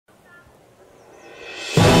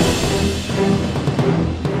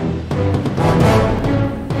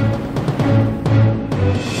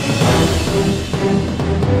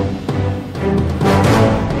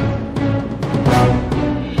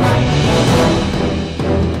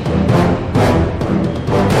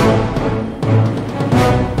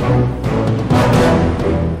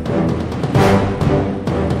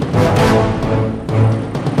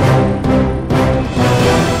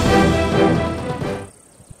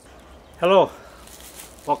Hello,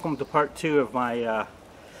 welcome to part 2 of my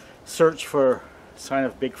search for sign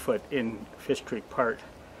of Bigfoot in Fish Creek Park.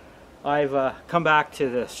 I've come back to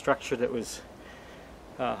the structure that was,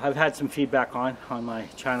 I've had some feedback on my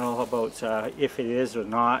channel about if it is or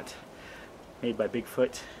not made by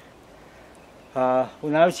Bigfoot.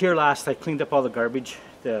 When I was here last, I cleaned up all the garbage,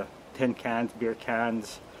 the tin cans, beer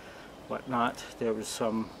cans, whatnot. There was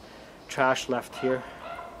some trash left here,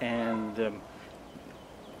 and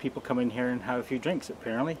people come in here and have a few drinks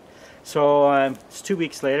apparently. So it's 2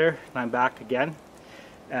 weeks later and I'm back again,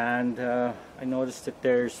 and I noticed that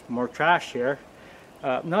there's more trash here.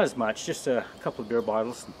 Not as much, just a couple of beer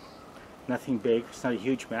bottles, nothing big. It's not a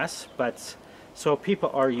huge mess, but so people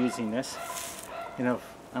are using this, you know,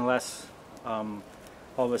 unless all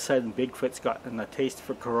of a sudden Bigfoot's gotten a taste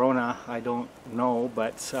for Corona. I don't know,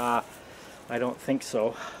 but I don't think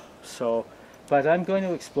so. But I'm going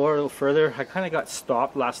to explore a little further. I kind of got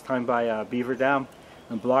stopped last time by a beaver dam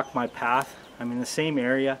and blocked my path. I'm in the same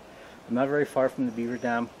area. I'm not very far from the beaver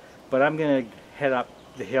dam, but I'm going to head up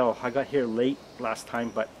the hill. I got here late last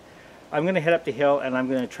time, but I'm going to head up the hill and I'm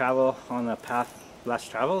going to travel on the path less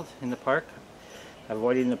traveled in the park,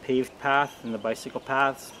 avoiding the paved path and the bicycle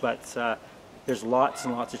paths, but there's lots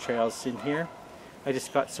and lots of trails in here. I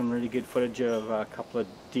just got some really good footage of a couple of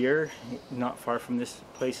deer not far from this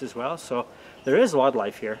place as well. So there is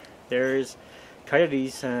wildlife here. There's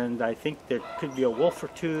coyotes, and I think there could be a wolf or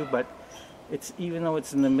two, but it's, even though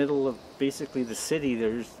it's in the middle of basically the city,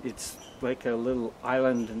 it's like a little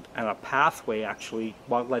island and a pathway. Actually,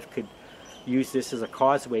 wildlife could use this as a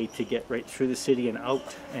causeway to get right through the city and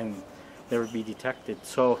out and never be detected.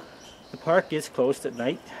 So the park is closed at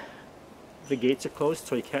night. The gates are closed,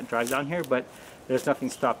 so you can't drive down here, but there's nothing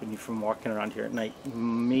stopping you from walking around here at night.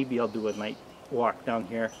 Maybe I'll do a night walk down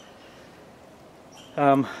here.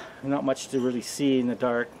 Not much to really see in the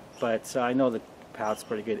dark, but I know the path's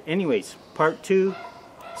pretty good. Anyways, part 2,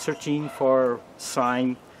 searching for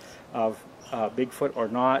sign of Bigfoot or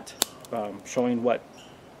not, showing what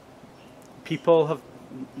people have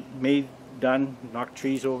done, knocked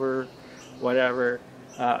trees over, whatever.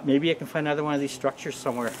 Maybe I can find another one of these structures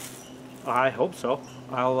somewhere. I hope so.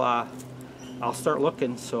 I'll start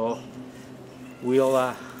looking, so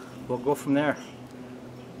we'll go from there.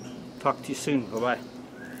 Talk to you soon. Bye-bye.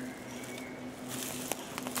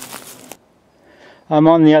 I'm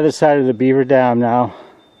on the other side of the beaver dam now.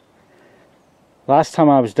 Last time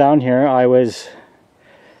I was down here, I was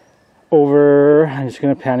over, I'm just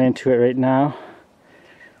going to pan into it right now.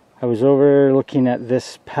 I was over looking at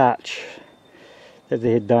this patch that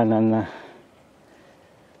they had done on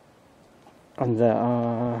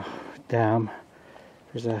the dam.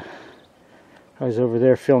 I was over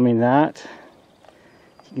there filming that.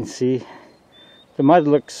 You can see the mud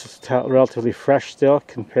looks relatively fresh still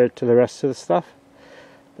compared to the rest of the stuff.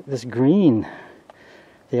 But this green,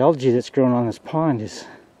 the algae that's grown on this pond, is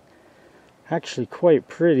actually quite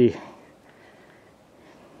pretty.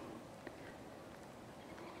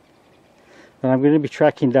 And I'm going to be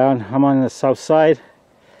tracking down. I'm on the south side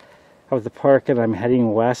of the park and I'm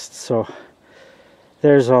heading west, so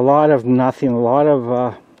there's a lot of nothing. A lot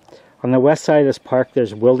of on the west side of this park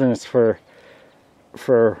there's wilderness for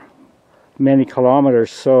many kilometers,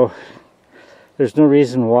 so there's no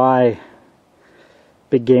reason why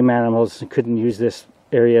big game animals couldn't use this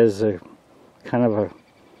area as a kind of a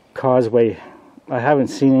causeway. I haven't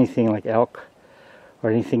seen anything like elk or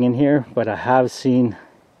anything in here, but I have seen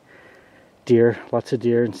deer, lots of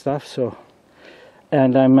deer and stuff. So,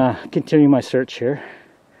 and I'm continuing my search here.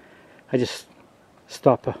 I just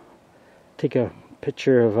take a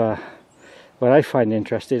picture of what I find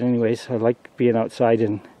interesting. Anyways, I like being outside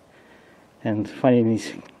and finding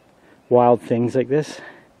these wild things like this.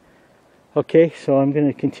 Okay, so I'm going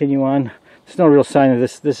to continue on. There's no real sign of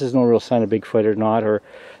this. This is no real sign of Bigfoot or not, or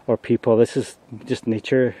people. This is just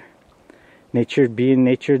nature. Nature being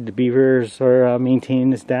nature. The beavers are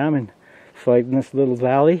maintaining this dam and flooding this little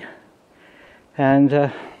valley,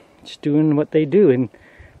 and just doing what they do. And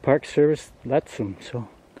Park Service lets them, so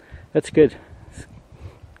that's good.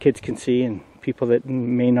 Kids can see, and people that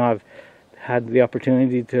may not have had the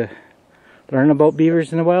opportunity to learn about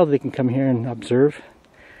beavers in the wild, they can come here and observe,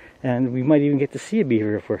 and we might even get to see a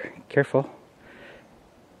beaver if we're careful.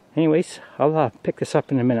 Anyways, I'll pick this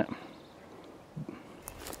up in a minute.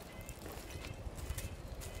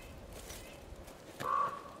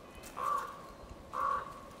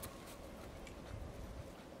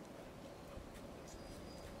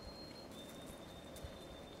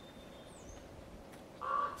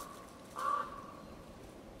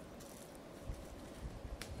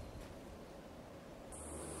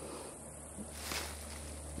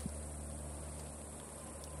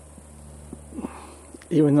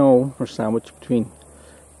 even though we're sandwiched between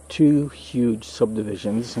two huge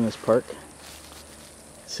subdivisions in this park,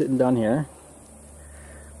 sitting down here,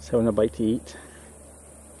 just having a bite to eat,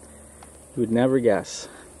 you would never guess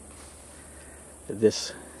that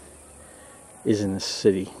this is in the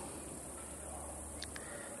city.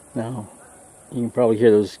 Now, you can probably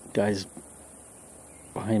hear those guys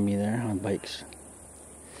behind me there on bikes,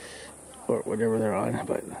 or whatever they're on,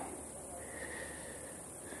 but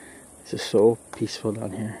it's just so peaceful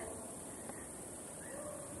down here.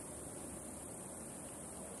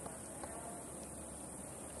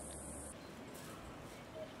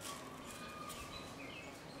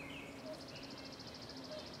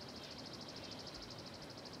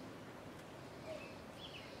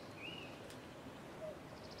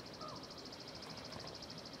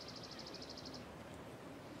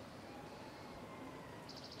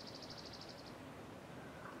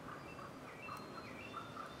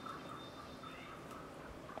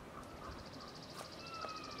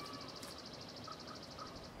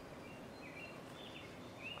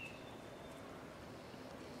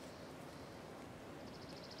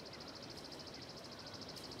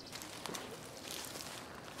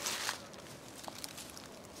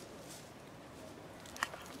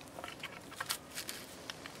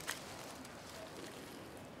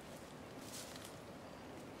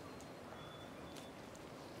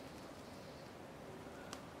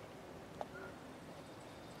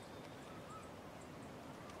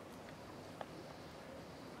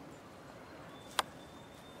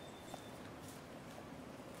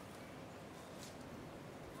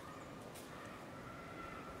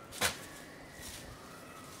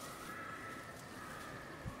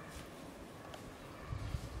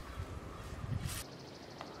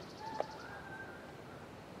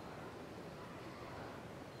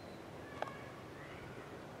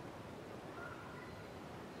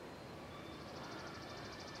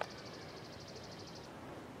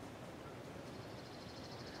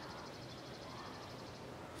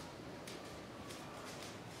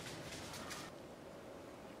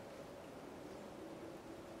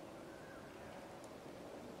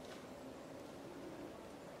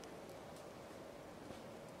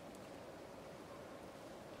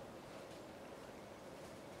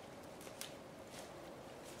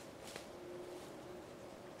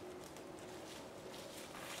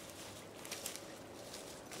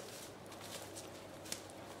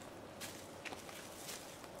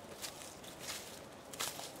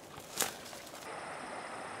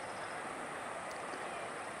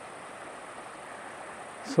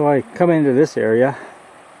 So I come into this area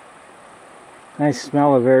and I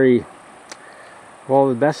smell a very, well,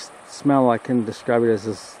 the best smell I can describe it as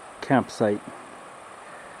this campsite,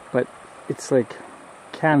 but it's like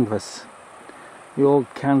canvas, the old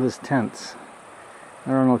canvas tents.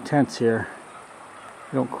 There are no tents here.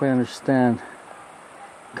 I don't quite understand.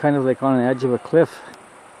 Kind of like on the edge of a cliff,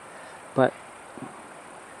 but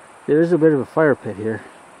there is a bit of a fire pit here.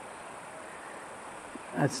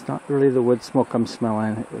 That's not really the wood smoke I'm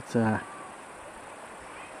smelling. It's a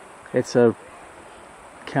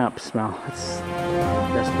camp smell. That's the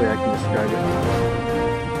best way I can describe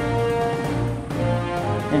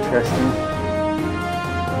it. Interesting.